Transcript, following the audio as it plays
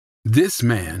This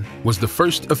man was the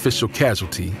first official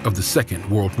casualty of the Second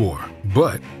World War,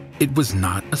 but it was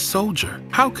not a soldier.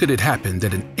 How could it happen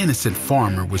that an innocent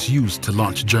farmer was used to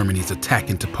launch Germany's attack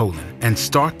into Poland and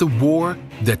start the war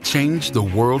that changed the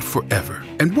world forever?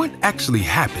 And what actually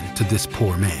happened to this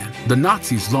poor man? The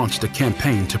Nazis launched a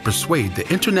campaign to persuade the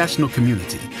international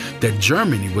community that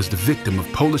Germany was the victim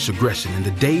of Polish aggression in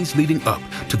the days leading up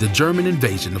to the German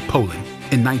invasion of Poland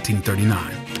in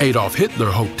 1939. Adolf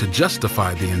Hitler hoped to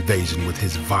justify the invasion with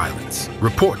his violence.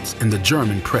 Reports in the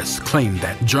German press claimed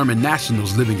that German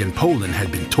nationals living in Poland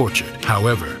had been tortured.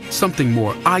 However, something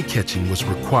more eye-catching was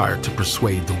required to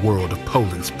persuade the world of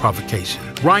Poland's provocation.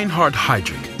 Reinhard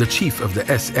Heydrich, the chief of the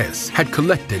SS, had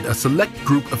collected a select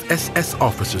group of SS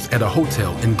officers at a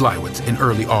hotel in Gleiwitz in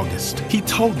early August. He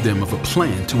told them of a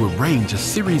plan to arrange a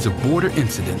series of border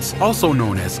incidents, also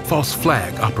known as false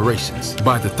flag operations.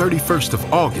 By the 31st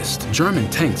of August, German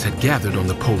tanks had gathered on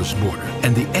the Polish border,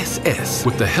 and the SS,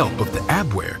 with the help of the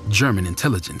Abwehr, German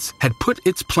intelligence, had put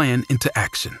its plan into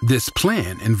action. This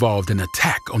plan involved an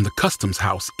attack on the customs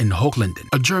house in Hochlinden,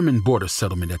 a German border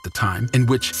settlement at the time, in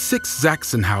which 6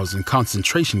 Sachsenhausen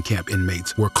concentration camp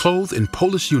inmates were clothed in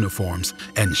Polish uniforms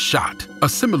and shot. A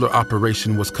similar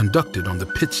operation was conducted on the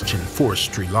Pitschen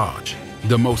Forestry Lodge.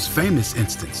 The most famous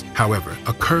instance, however,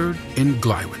 occurred in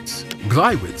Gleiwitz.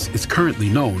 Gleiwitz is currently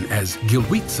known as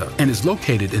Gliwice and is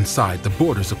located inside the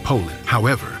borders of Poland.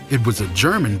 However, it was a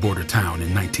German border town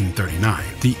in 1939.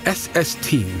 The SS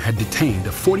team had detained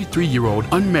a 43-year-old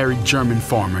unmarried German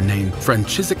farmer named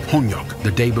Franciszek Honjak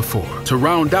the day before. To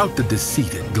round out the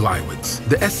deceit at Gleiwitz,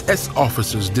 the SS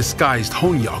officers disguised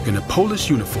Honjak in a Polish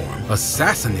uniform,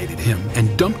 assassinated him,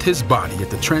 and dumped his body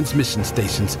at the transmission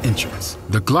station's entrance.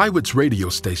 The Gleiwitz radio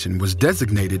station was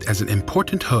designated as an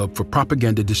important hub for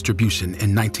propaganda distribution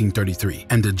in 1933,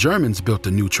 and the Germans built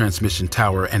a new transmission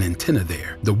tower and antenna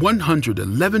there. The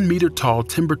 111-meter-tall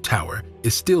timber tower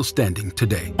is still standing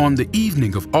today. On the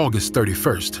evening of August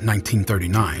 31st,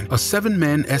 1939, a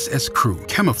 7-man SS crew,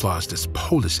 camouflaged as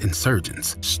Polish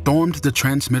insurgents, stormed the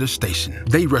transmitter station.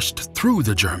 They rushed through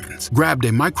the Germans, grabbed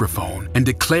a microphone, and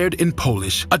declared in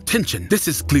Polish, "Attention, this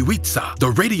is Gliwice. The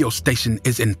radio station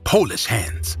is in Polish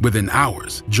hands." Within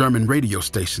hours, German radio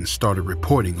stations started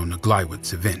reporting on the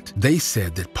Gleiwitz event. They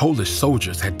said that Polish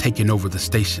soldiers had taken over the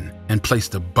station and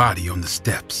placed a body on the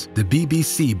steps. The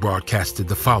BBC broadcasted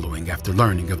the following after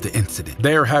learning of the incident.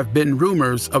 "There have been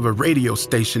rumors of a radio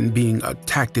station being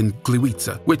attacked in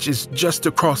Gliwice, which is just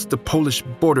across the Polish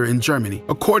border in Germany.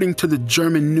 According to the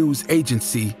German news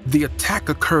agency, the attack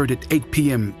occurred at 8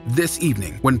 p.m. this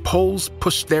evening when Poles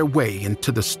pushed their way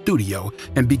into the studio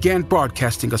and began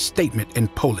broadcasting a statement in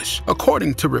Polish.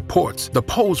 According to reports, the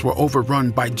Poles were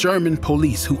overrun by German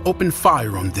police who opened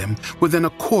fire on them within a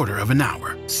quarter of an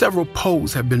hour. Several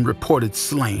Poles have been reported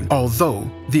slain, although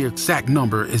the exact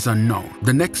number is unknown."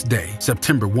 The next day,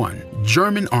 September 1,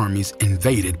 German armies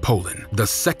invaded Poland. The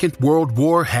Second World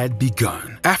War had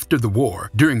begun. After the war,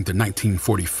 during the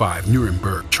 1945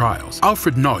 Nuremberg trials,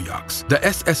 Alfred Noyaks, the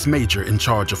SS major in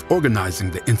charge of organizing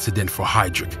the incident for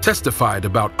Heydrich, testified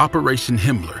about Operation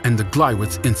Himmler and the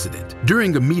Gleiwitz incident.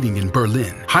 During a meeting in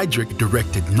Berlin, Heydrich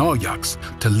directed Noyaks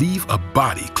to leave a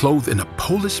body clothed in a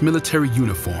Polish military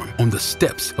uniform on the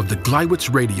steps of the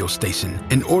Gleiwitz radio station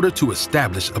in order to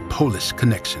establish a Polish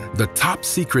connection. The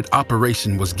top-secret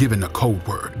operation was given a code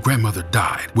word, "Grandmother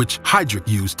Died," which Heydrich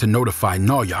used to notify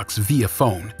Noyaks via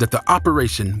phone that the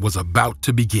operation was about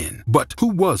to begin. But who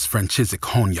was Franciszek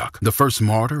Honjak, the first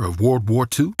martyr of World War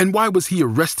II? And why was he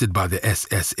arrested by the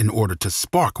SS in order to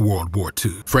spark World War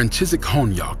II? Franciszek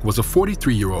Honjak was a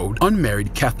 43-year-old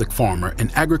unmarried Catholic farmer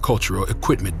and agricultural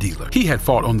equipment dealer. He had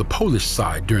fought on the Polish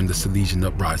side during the Silesian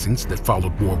uprisings that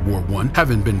followed World War I,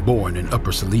 having been born in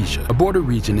Upper Silesia, a border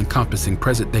region encompassing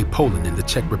present-day Poland and the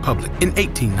Czech Republic, in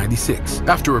 1896.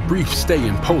 After a brief stay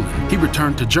in Poland, he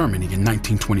returned to Germany in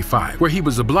 1925, where he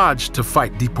was obliged to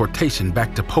fight deportation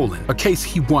back to Poland, a case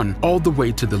he won all the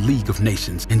way to the League of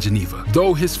Nations in Geneva.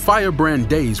 Though his firebrand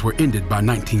days were ended by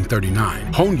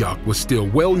 1939, Honjak was still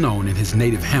well known in his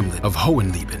native hamlet of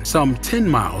Hohenlieben, some 10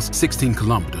 miles, 16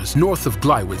 kilometers, north of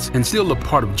Gleiwitz and still a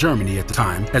part of Germany at the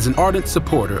time, as an ardent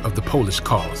supporter of the Polish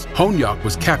cause. Honjak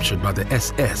was captured by the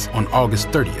SS on August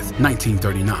 30th,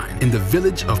 1939, in the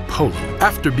village of Poland,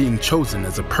 after being chosen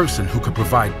as a person who could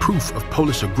provide proof of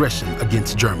Polish aggression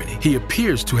against Germany. He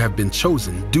appears to have been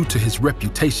chosen due to his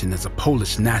reputation as a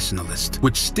Polish nationalist,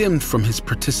 which stemmed from his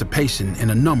participation in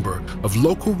a number of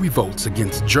local revolts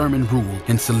against German rule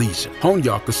in Silesia.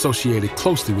 Honjak associated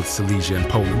closely with Silesia and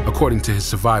Poland, according to his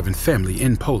surviving family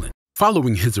in Poland.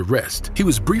 Following his arrest, he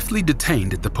was briefly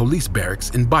detained at the police barracks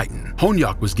in Byton.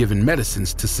 Honyak was given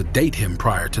medicines to sedate him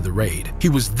prior to the raid. He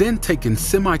was then taken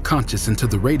semi-conscious into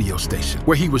the radio station,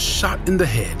 where he was shot in the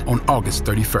head on August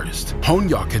 31st.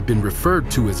 Honyak had been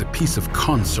referred to as a piece of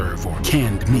conserve or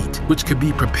canned meat, which could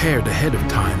be prepared ahead of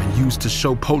time and used to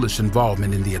show Polish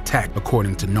involvement in the attack,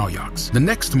 according to Noyaks. The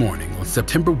next morning, on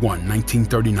September 1,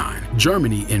 1939,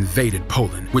 Germany invaded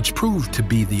Poland, which proved to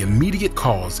be the immediate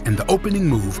cause and the opening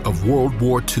move of World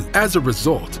War II. As a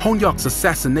result, Honyak's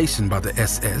assassination by the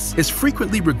SS is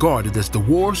frequently regarded as the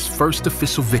war's first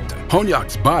official victim.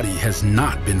 Honyak's body has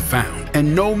not been found,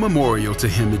 and no memorial to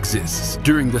him exists.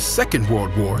 During the Second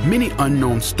World War, many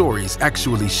unknown stories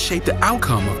actually shaped the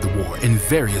outcome of the war in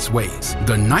various ways.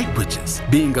 The Night Witches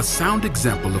being a sound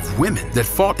example of women that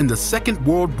fought in the Second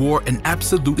World War and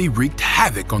absolutely wreaked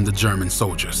havoc on the German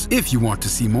soldiers. If you want to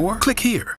see more, click here.